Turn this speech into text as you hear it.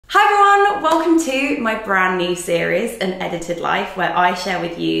Hi everyone, welcome to my brand new series, An Edited Life, where I share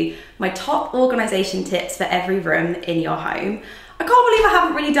with you my top organisation tips for every room in your home. I can't believe I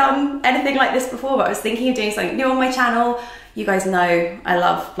haven't really done anything like this before, but I was thinking of doing something new on my channel. You guys know I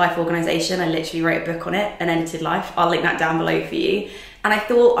love life organisation. I literally wrote a book on it, An Edited Life. I'll link that down below for you. And I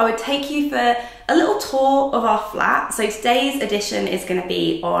thought I would take you for a little tour of our flat. So today's edition is going to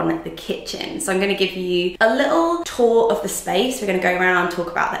be on the kitchen. So I'm going to give you a little tour of the space. We're going to go around,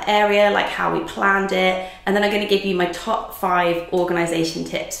 talk about the area, like how we planned it. And then I'm going to give you my top 5 organisation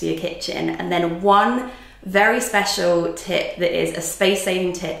tips for your kitchen. And then one very special tip that is a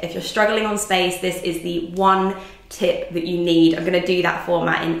space-saving tip. If you're struggling on space, this is the one tip that you need. I'm going to do that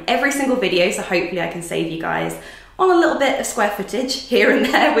format in every single video, so hopefully I can save you guys on a little bit of square footage here and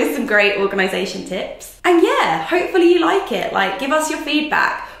there with some great organisation tips. And yeah, hopefully you like it. Like, give us your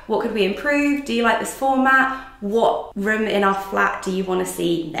feedback. What could we improve? Do you like this format? What room in our flat do you want to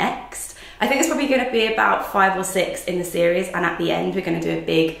see next? I think it's probably going to be about 5 or 6 in the series, and at the end we're going to do a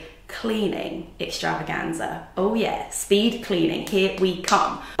big cleaning extravaganza. Oh yeah, speed cleaning, here we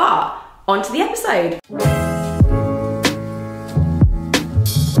come. But on to the episode.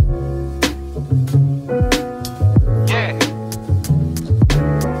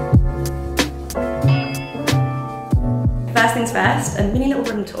 First things first, a mini little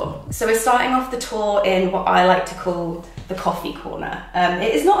room tour. So we're starting off the tour in what I like to call the coffee corner.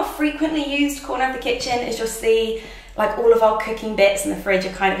 It is not a frequently used corner of the kitchen, as you'll see. Like, all of our cooking bits and the fridge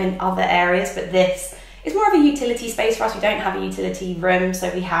are kind of in other areas, but this is more of a utility space for us. We don't have a utility room,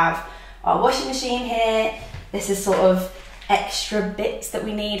 so we have our washing machine here. This is sort of extra bits that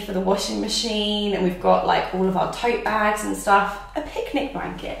we need for the washing machine, and we've got like all of our tote bags and stuff, a picnic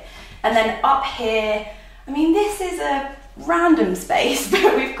blanket. And then up here, I mean, this is a random space,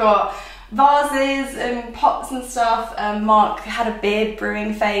 but we've got vases and pots and stuff. Mark had a beer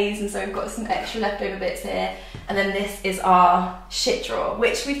brewing phase, and so we've got some extra leftover bits here. And then this is our shit drawer,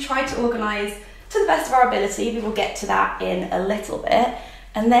 which we've tried to organise to the best of our ability. We will get to that in a little bit.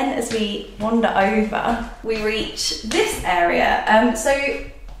 And then as we wander over, we reach this area. So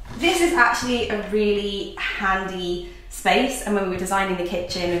this is actually a really handy space, and when we were designing the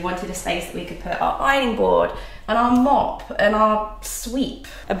kitchen, we wanted a space that we could put our ironing board and our mop and our sweep,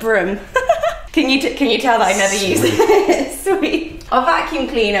 a broom. Can you tell that I never use it? Sweep. Our vacuum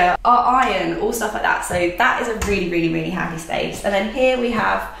cleaner, our iron, all stuff like that. So that is a really handy space. And then here we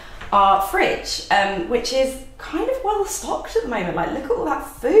have our fridge, which is kind of well stocked at the moment. Like, look at all that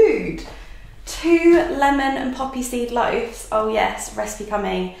food. 2 lemon and poppy seed loaves. Oh yes, recipe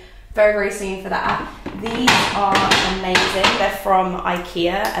coming very soon for that. These are amazing. They're from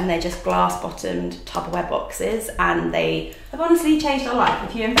IKEA, and they're just glass bottomed Tupperware boxes, and they have honestly changed our life.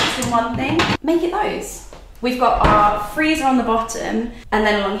 If you invest in one thing, make it those. We've got our freezer on the bottom, and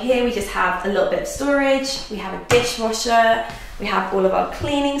then along here we just have a little bit of storage. We have a dishwasher, we have all of our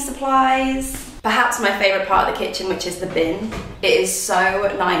cleaning supplies. Perhaps my favourite part of the kitchen, which is the bin. It is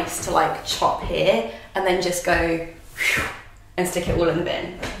so nice to like chop here and then just go and stick it all in the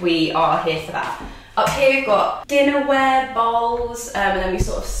bin. We are here for that. Up here we've got dinnerware, bowls, and then we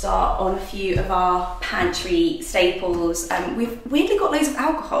sort of start on a few of our pantry staples. We've weirdly got loads of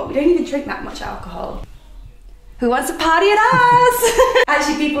alcohol. We don't even drink that much alcohol. Who wants to party at us?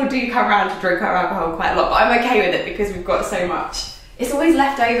 Actually, people do come around to drink our alcohol quite a lot, but I'm okay with it because we've got so much. It's always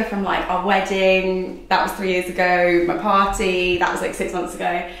left over from like our wedding, that was 3 years ago, my party, that was like 6 months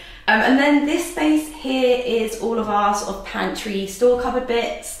ago. And then this space here is all of our sort of pantry store cupboard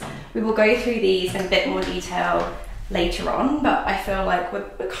bits. We will go through these in a bit more detail later on, but I feel like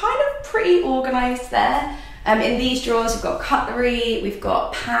we're kind of pretty organised there. In these drawers we've got cutlery, we've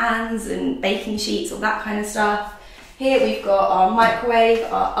got pans and baking sheets, all that kind of stuff. Here we've got our microwave,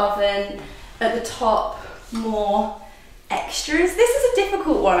 our oven. At the top, more extras. This is a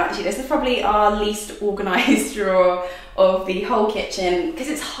difficult one actually. This is probably our least organised drawer of the whole kitchen because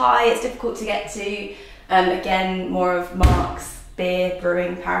it's high, it's difficult to get to. Again, more of Mark's beer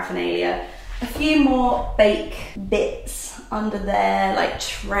brewing paraphernalia. A few more bake bits under there, like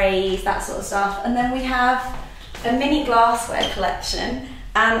trays, that sort of stuff. And then we have a mini glassware collection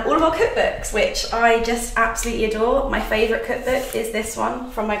and all of our cookbooks, which I just absolutely adore. My favourite cookbook is this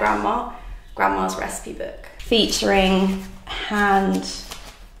one from my grandma's recipe book, featuring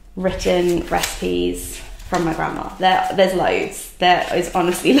hand-written recipes from my grandma. There's loads. There is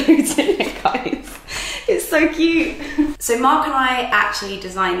honestly loads in it, guys. It's so cute. So Mark and I actually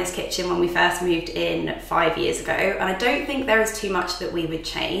designed this kitchen when we first moved in 5 years ago, and I don't think there is too much that we would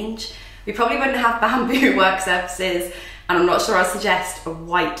change. We probably wouldn't have bamboo work surfaces And I'm not sure I'll suggest a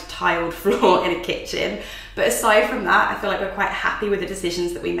white tiled floor in a kitchen. But aside from that, I feel like we're quite happy with the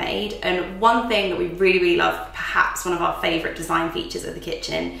decisions that we made. And one thing that we really, really love, perhaps one of our favorite design features of the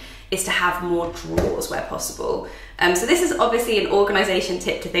kitchen, is to have more drawers where possible. So this is obviously an organization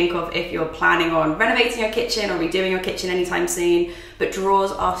tip to think of if you're planning on renovating your kitchen or redoing your kitchen anytime soon, but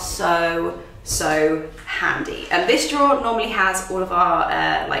drawers are so handy. And this drawer normally has all of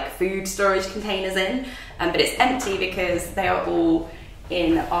our like food storage containers in, but it's empty because they are all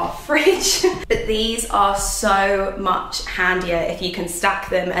in our fridge. But these are so much handier if you can stack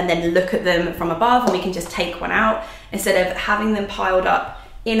them and then look at them from above, and we can just take one out instead of having them piled up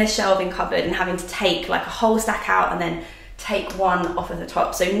in a shelving cupboard and having to take like a whole stack out and then take one off of the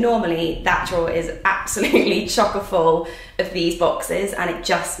top. So normally that drawer is absolutely chocker full of these boxes, and it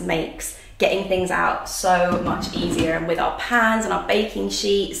just makes getting things out so much easier. And with our pans and our baking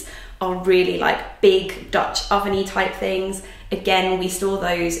sheets, our really like big Dutch oven-y type things, again, we store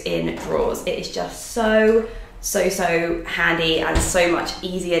those in drawers. It is just so handy and so much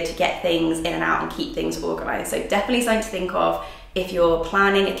easier to get things in and out and keep things organized. So definitely something to think of if you're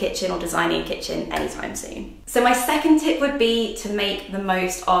planning a kitchen or designing a kitchen anytime soon. So my second tip would be to make the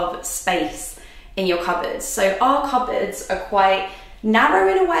most of space in your cupboards. So our cupboards are quite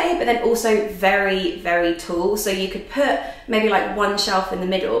narrow in a way, but then also very tall. So you could put maybe like one shelf in the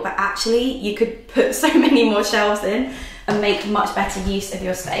middle, but actually you could put so many more shelves in and make much better use of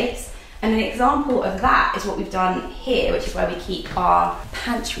your space. And an example of that is what we've done here, which is where we keep our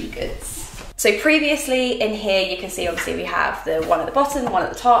pantry goods. So previously in here, you can see obviously we have the one at the bottom, the one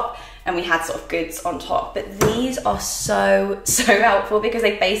at the top, and we had sort of goods on top. But these are so helpful because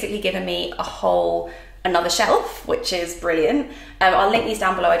they've basically given me a whole another shelf, which is brilliant. I'll link these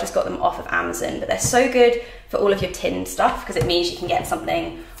down below. I just got them off of Amazon, but they're so good for all of your tin stuff because it means you can get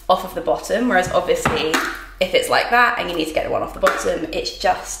something off of the bottom, whereas obviously if it's like that and you need to get the one off the bottom, it's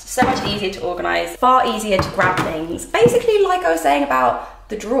just so much easier to organize, far easier to grab things. Basically, like I was saying about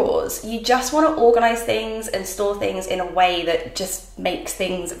the drawers, you just want to organize things and store things in a way that just makes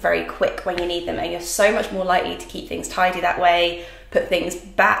things very quick when you need them, and you're so much more likely to keep things tidy that way, put things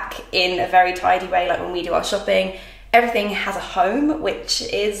back in a very tidy way, like when we do our shopping. Everything has a home, which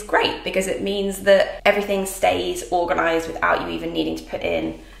is great because it means that everything stays organized without you even needing to put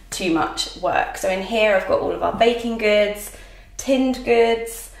in too much work. So in here I've got all of our baking goods, tinned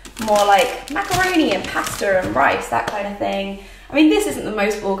goods, more like macaroni and pasta and rice, that kind of thing. I mean, this isn't the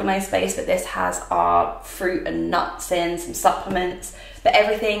most organized space, but this has our fruit and nuts in, some supplements, but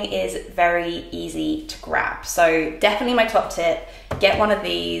everything is very easy to grab. So definitely my top tip, get one of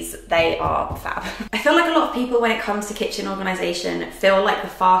these, they are fab. I feel like a lot of people when it comes to kitchen organization feel like the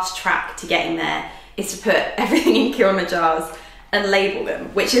fast track to getting there is to put everything in Kilner jars and label them,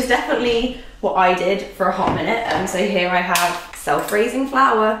 which is definitely what I did for a hot minute. So here I have self-raising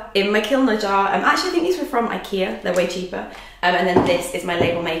flour in my Kilner jar. Actually, I think these were from IKEA, they're way cheaper. And then this is my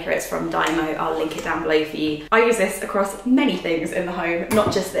label maker, it's from Dymo, I'll link it down below for you. I use this across many things in the home,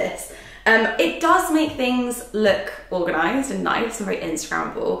 not just this. It does make things look organised and nice and very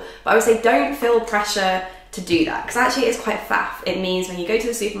Instagrammable, but I would say don't feel pressure to do that, because actually it's quite faff. It means when you go to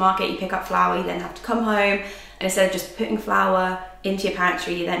the supermarket, you pick up flour, you then have to come home, and instead of just putting flour into your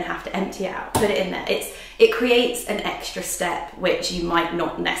pantry, you then have to empty it out, put it in there. It creates an extra step which you might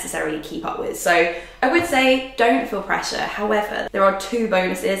not necessarily keep up with. So I would say don't feel pressure. However, there are two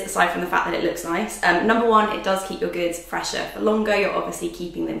bonuses aside from the fact that it looks nice. Number one, it does keep your goods fresher for longer. You're obviously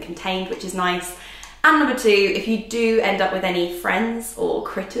keeping them contained, which is nice. And number two, if you do end up with any friends or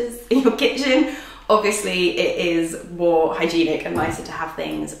critters in your kitchen, obviously it is more hygienic and nicer to have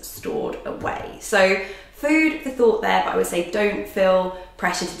things stored away. So food for thought there, but I would say don't feel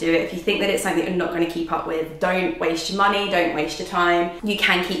pressure to do it. If you think that it's something that you're not going to keep up with, don't waste your money, don't waste your time. You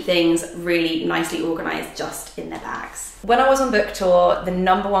can keep things really nicely organised just in their bags. When I was on book tour, the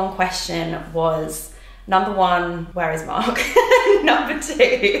number one question was, number one, where is Mark? Number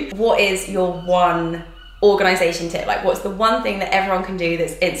two, what is your one organisation tip? Like, what's the one thing that everyone can do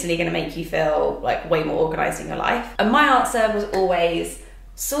that's instantly going to make you feel like way more organised in your life? And my answer was always,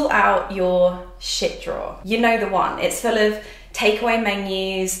 sort out your shit drawer. You know the one. It's full of takeaway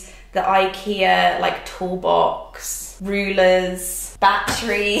menus, the IKEA like toolbox, rulers,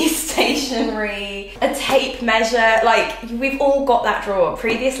 battery, stationery, a tape measure. Like, we've all got that drawer.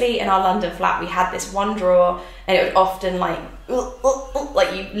 Previously in our London flat, we had this one drawer and it would often like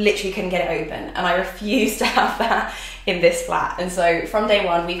you literally couldn't get it open. And I refused to have that in this flat. And so from day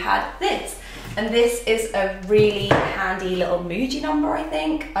one, we've had this. And this is a really handy little Muji number, I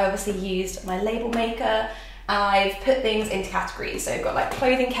think. I obviously used my label maker I've put things into categories. So I've got like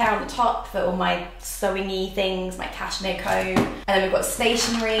clothing care on the top for all my sewing-y things, my cashmere comb. And then we've got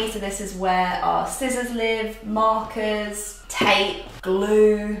stationery. So this is where our scissors live, markers, tape,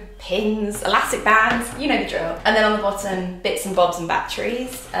 glue, pins, elastic bands, you know the drill. And then on the bottom, bits and bobs and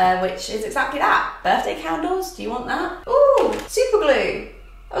batteries, which is exactly that. Birthday candles, do you want that? Ooh, super glue.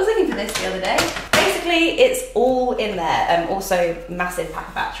 I was looking for this the other day. Basically, it's all in there. Also, massive pack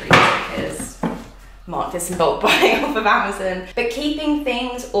of batteries because Mark did some bulk buying off of Amazon. But keeping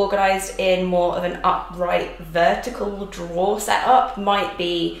things organised in more of an upright vertical drawer setup might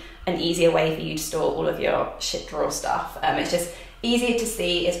be an easier way for you to store all of your shit drawer stuff. It's just easier to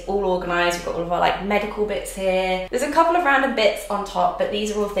see, it's all organised. We've got all of our like medical bits here. There's a couple of random bits on top, but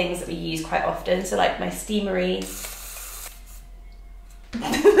these are all things that we use quite often. So like my steamery,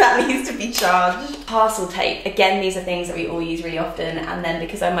 that needs to be charged. Parcel tape, again, these are things that we all use really often. And then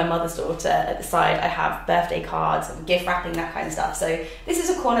because I'm my mother's daughter, at the side I have birthday cards and gift wrapping, that kind of stuff. So this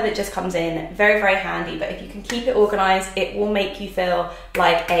is a corner that just comes in, very, very handy. But if you can keep it organised, it will make you feel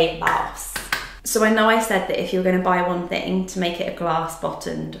like a boss. So I know I said that if you're going to buy one thing, to make it a glass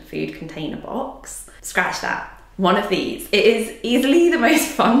bottomed food container box. Scratch that. One of these. It is easily the most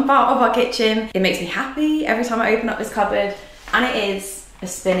fun part of our kitchen. It makes me happy every time I open up this cupboard, and it is a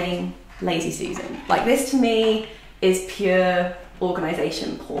spinning Lazy Susan. Like, this to me is pure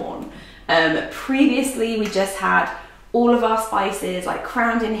organisation porn. Previously we just had all of our spices like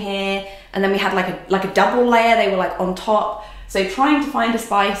crammed in here, and then we had like a double layer, they were like on top. So trying to find a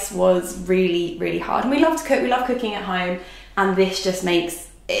spice was really, really hard. And we love to cook, we love cooking at home, and this just makes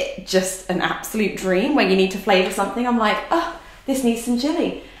it just an absolute dream. When you need to flavour something, I'm like, oh, this needs some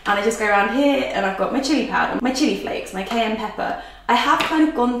chilli. And I just go around here and I've got my chilli powder, my chilli flakes, my cayenne pepper. I have kind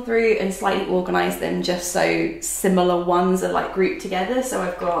of gone through and slightly organised them just so similar ones are like grouped together. So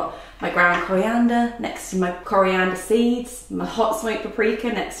I've got my ground coriander next to my coriander seeds, my hot smoked paprika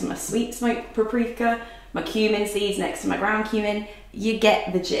next to my sweet smoked paprika, my cumin seeds next to my ground cumin. You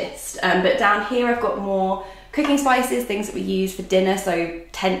get the gist. But down here I've got more cooking spices, things that we use for dinner. So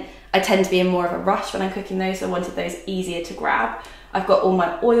I tend to be in more of a rush when I'm cooking those, so I wanted those easier to grab. I've got all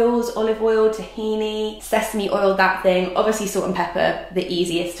my oils, olive oil, tahini, sesame oil, that thing. Obviously salt and pepper, the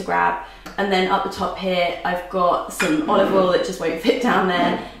easiest to grab. And then up the top here, I've got some olive oil that just won't fit down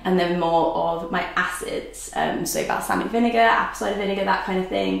there, and then more of my acids. So balsamic vinegar, apple cider vinegar, that kind of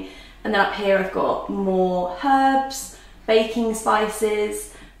thing. And then up here I've got more herbs, baking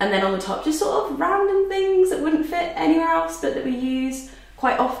spices, and then on the top just sort of random things that wouldn't fit anywhere else but that we use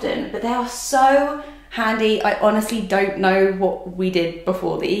quite often. But they are so handy. I honestly don't know what we did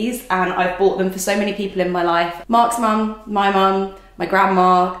before these, and I've bought them for so many people in my life. Mark's mum, my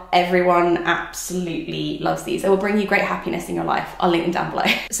grandma, everyone absolutely loves these. They will bring you great happiness in your life. I'll link them down below.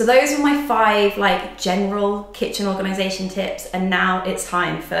 So those are my 5 like general kitchen organisation tips, and now it's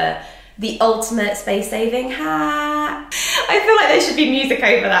time for the ultimate space saving hack. I feel like there should be music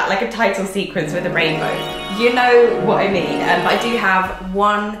over that, like a title sequence with a rainbow. You know what I mean. But I do have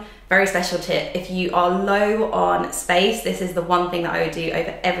one very special tip. If you are low on space, this is the one thing that I would do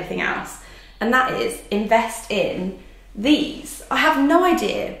over everything else, and that is invest in these. I have no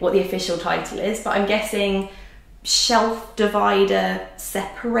idea what the official title is, but I'm guessing shelf divider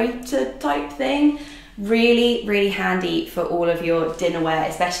separator type thing. Really, really handy for all of your dinnerware,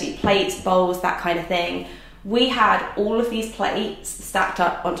 especially plates, bowls, that kind of thing. We had all of these plates stacked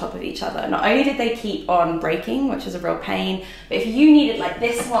up on top of each other. Not only did they keep on breaking, which was a real pain, but if you needed like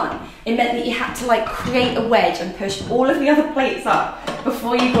this one, it meant that you had to like create a wedge and push all of the other plates up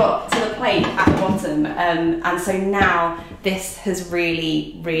before you got to the plate at the bottom. And so now this has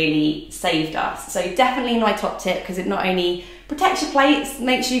really, really saved us. So definitely my top tip, because it not only protects your plates,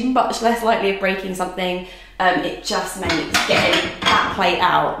 makes you much less likely of breaking something, it just makes getting that plate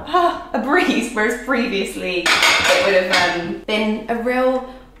out a breeze, whereas previously it would have been a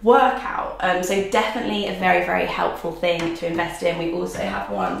real workout. So definitely a very, very helpful thing to invest in. We also have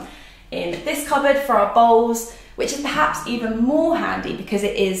one in this cupboard for our bowls, which is perhaps even more handy because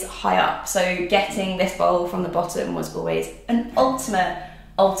it is high up. So getting this bowl from the bottom was always an ultimate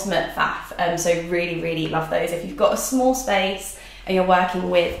faff. So really, really love those. If you've got a small space and you're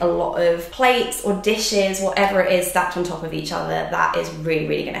working with a lot of plates or dishes, whatever it is stacked on top of each other, that is really,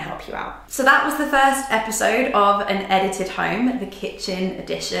 really gonna help you out. So that was the first episode of An Edited Home, the kitchen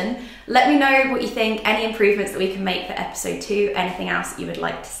edition. Let me know what you think, any improvements that we can make for episode 2, anything else that you would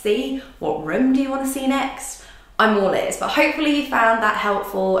like to see, what room do you wanna see next? I'm all ears, but hopefully you found that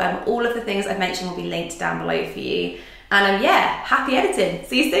helpful. All of the things I've mentioned will be linked down below for you. And yeah, happy editing.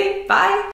 See you soon, bye.